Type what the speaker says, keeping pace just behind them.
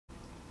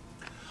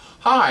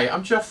Hi,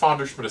 I'm Jeff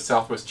Fonderschmidt of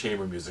Southwest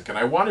Chamber Music, and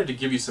I wanted to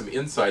give you some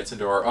insights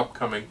into our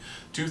upcoming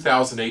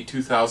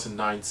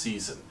 2008-2009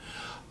 season.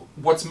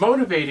 What's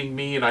motivating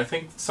me, and I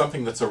think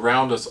something that's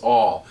around us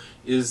all,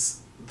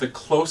 is the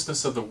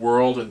closeness of the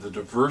world and the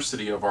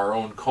diversity of our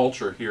own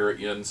culture here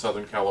in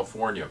Southern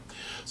California.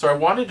 So I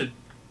wanted to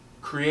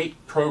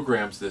create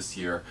programs this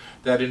year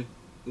that in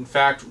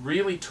fact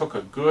really took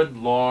a good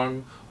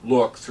long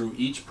look through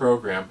each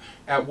program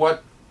at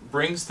what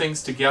brings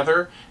things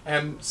together,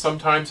 and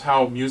sometimes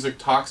how music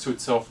talks to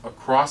itself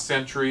across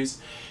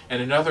centuries,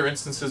 and in other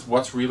instances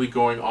what's really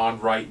going on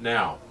right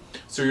now.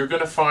 So you're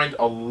going to find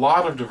a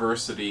lot of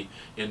diversity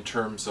in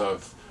terms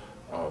of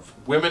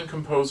women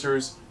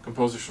composers,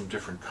 composers from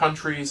different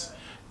countries,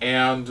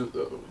 and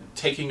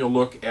taking a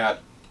look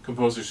at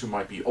composers who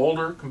might be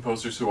older,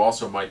 composers who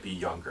also might be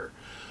younger.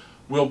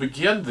 We'll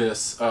begin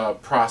this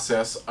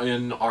process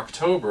in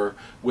October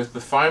with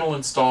the final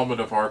installment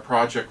of our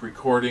project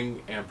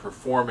recording and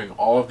performing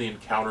all of the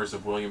encounters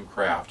of William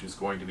Craft, who's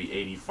going to be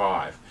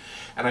 85.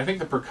 And I think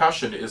the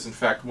percussion is in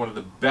fact one of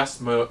the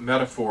best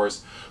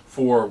metaphors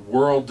for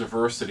world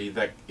diversity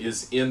that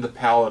is in the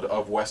palette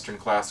of Western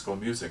classical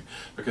music,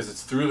 because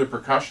it's through the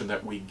percussion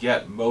that we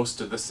get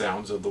most of the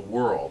sounds of the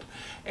world.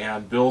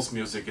 And Bill's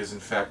music is in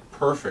fact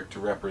perfect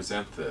to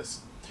represent this.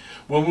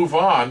 We'll move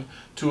on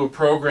to a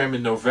program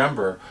in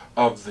November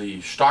of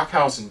the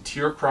Stockhausen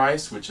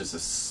Tierkreis, which is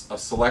a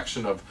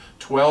selection of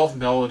 12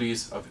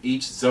 melodies of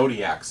each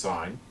zodiac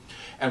sign,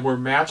 and we're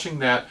matching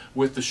that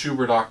with the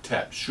Schubert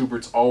Octet.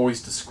 Schubert's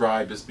always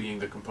described as being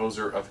the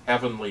composer of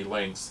heavenly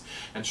lengths,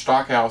 and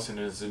Stockhausen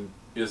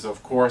is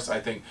of course, I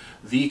think,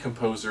 the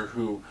composer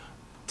who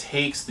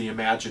takes the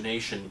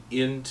imagination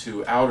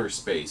into outer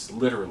space,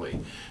 literally,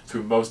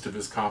 through most of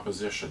his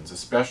compositions,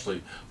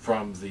 especially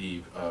from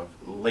the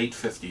late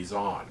 50s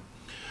on.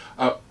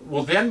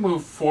 We'll then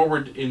move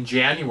forward in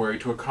January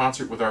to a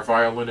concert with our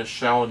violinist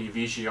Shalini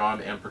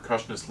Vijayan and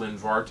percussionist Lynn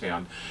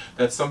Vartan.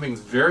 That's something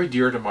very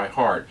dear to my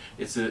heart.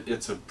 It's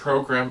a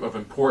program of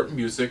important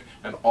music,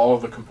 and all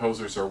of the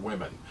composers are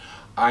women.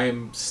 I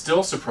am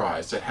still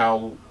surprised at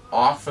how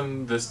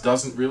often this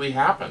doesn't really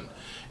happen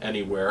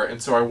anywhere,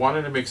 and so I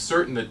wanted to make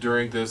certain that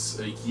during this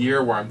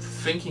year where I'm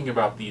thinking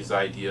about these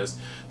ideas,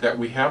 that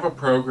we have a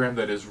program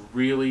that is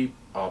really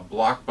a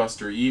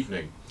blockbuster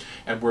evening.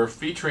 And we're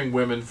featuring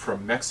women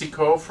from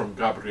Mexico, from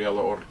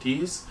Gabriela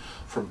Ortiz,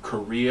 from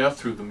Korea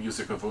through the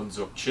music of Eun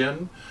Suk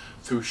Chin,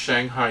 through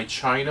Shanghai,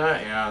 China,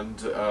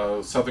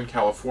 and Southern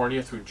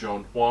California through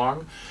Joan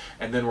Huang.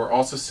 And then we're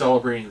also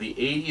celebrating the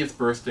 80th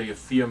birthday of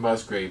Thea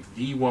Musgrave,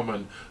 the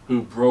woman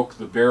who broke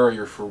the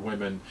barrier for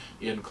women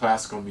in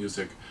classical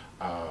music.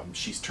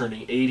 She's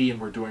turning 80,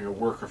 and we're doing a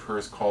work of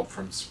hers called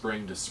From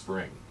Spring to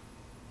Spring.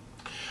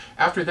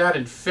 After that,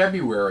 in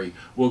February,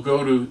 we'll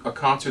go to a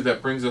concert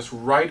that brings us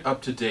right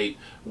up to date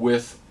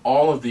with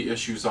all of the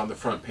issues on the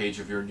front page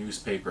of your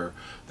newspaper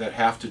that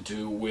have to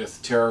do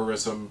with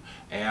terrorism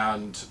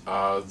and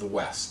the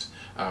West.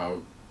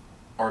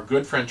 Our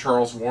good friend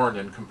Charles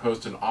Warren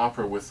composed an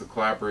opera with the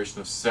collaboration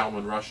of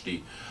Salman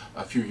Rushdie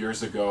a few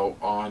years ago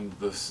on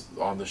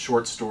the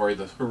short story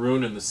The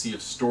Haroun and the Sea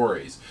of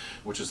Stories,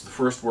 which is the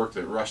first work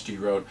that Rushdie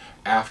wrote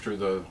after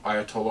the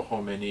Ayatollah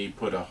Khomeini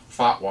put a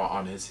fatwa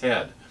on his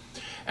head.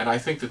 And I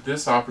think that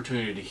this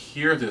opportunity to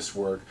hear this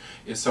work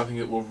is something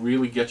that will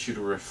really get you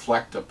to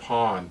reflect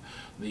upon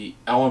the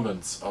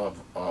elements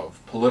of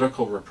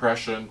political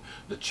repression,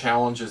 the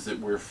challenges that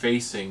we're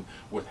facing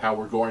with how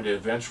we're going to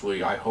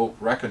eventually, I hope,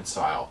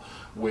 reconcile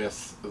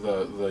with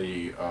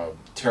the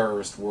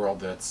terrorist world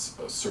that's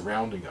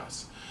surrounding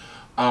us.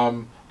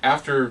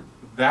 After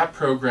that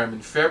program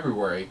in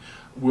February,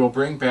 we'll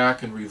bring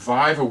back and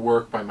revive a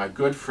work by my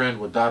good friend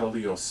Wadada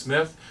Leo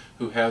Smith,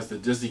 who has the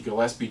Dizzy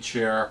Gillespie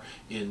Chair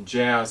in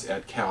Jazz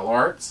at Cal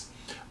Arts.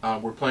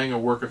 We're playing a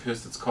work of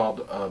his that's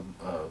called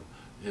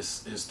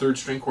his third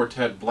string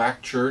quartet,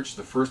 Black Church,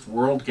 the first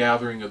world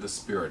gathering of the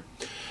spirit.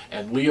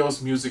 And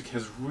Leo's music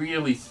has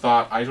really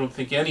thought, I don't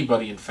think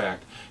anybody in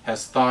fact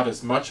has thought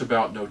as much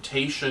about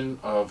notation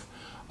of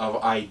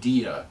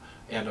idea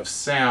and of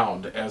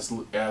sound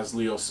as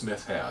Leo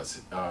Smith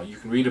has. You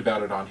can read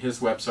about it on his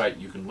website.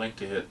 You can link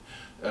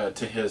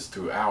to his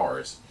through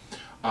ours.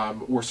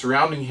 We're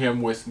surrounding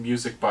him with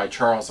music by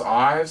Charles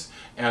Ives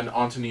and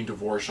Antonin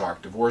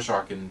Dvorak.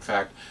 Dvorak, in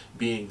fact,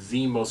 being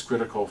the most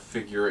critical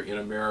figure in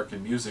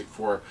American music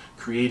for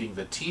creating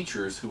the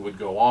teachers who would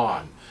go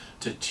on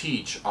to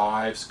teach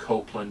Ives,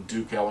 Copland,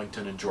 Duke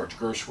Ellington, and George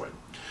Gershwin.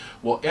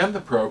 We'll end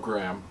the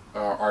program,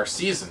 our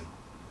season,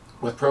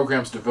 with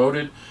programs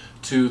devoted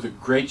to the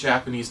great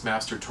Japanese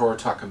master Toru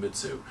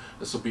Takemitsu.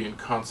 This will be in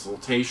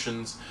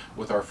consultations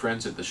with our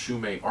friends at the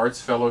Shumei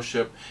Arts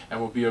Fellowship,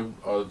 and will be a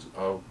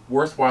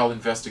worthwhile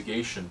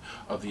investigation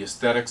of the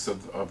aesthetics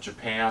of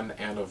Japan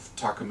and of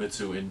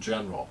Takemitsu in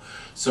general.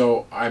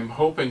 So I'm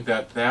hoping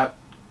that that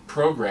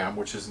program,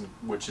 which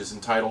is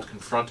entitled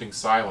Confronting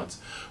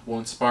Silence, will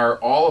inspire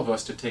all of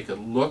us to take a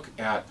look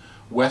at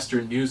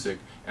Western music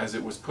as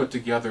it was put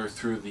together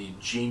through the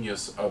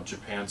genius of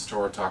Japan's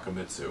Toru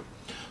Takemitsu.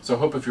 So I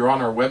hope if you're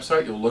on our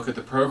website, you'll look at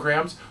the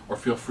programs, or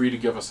feel free to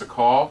give us a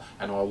call,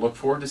 and I'll look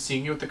forward to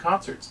seeing you at the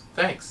concerts.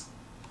 Thanks.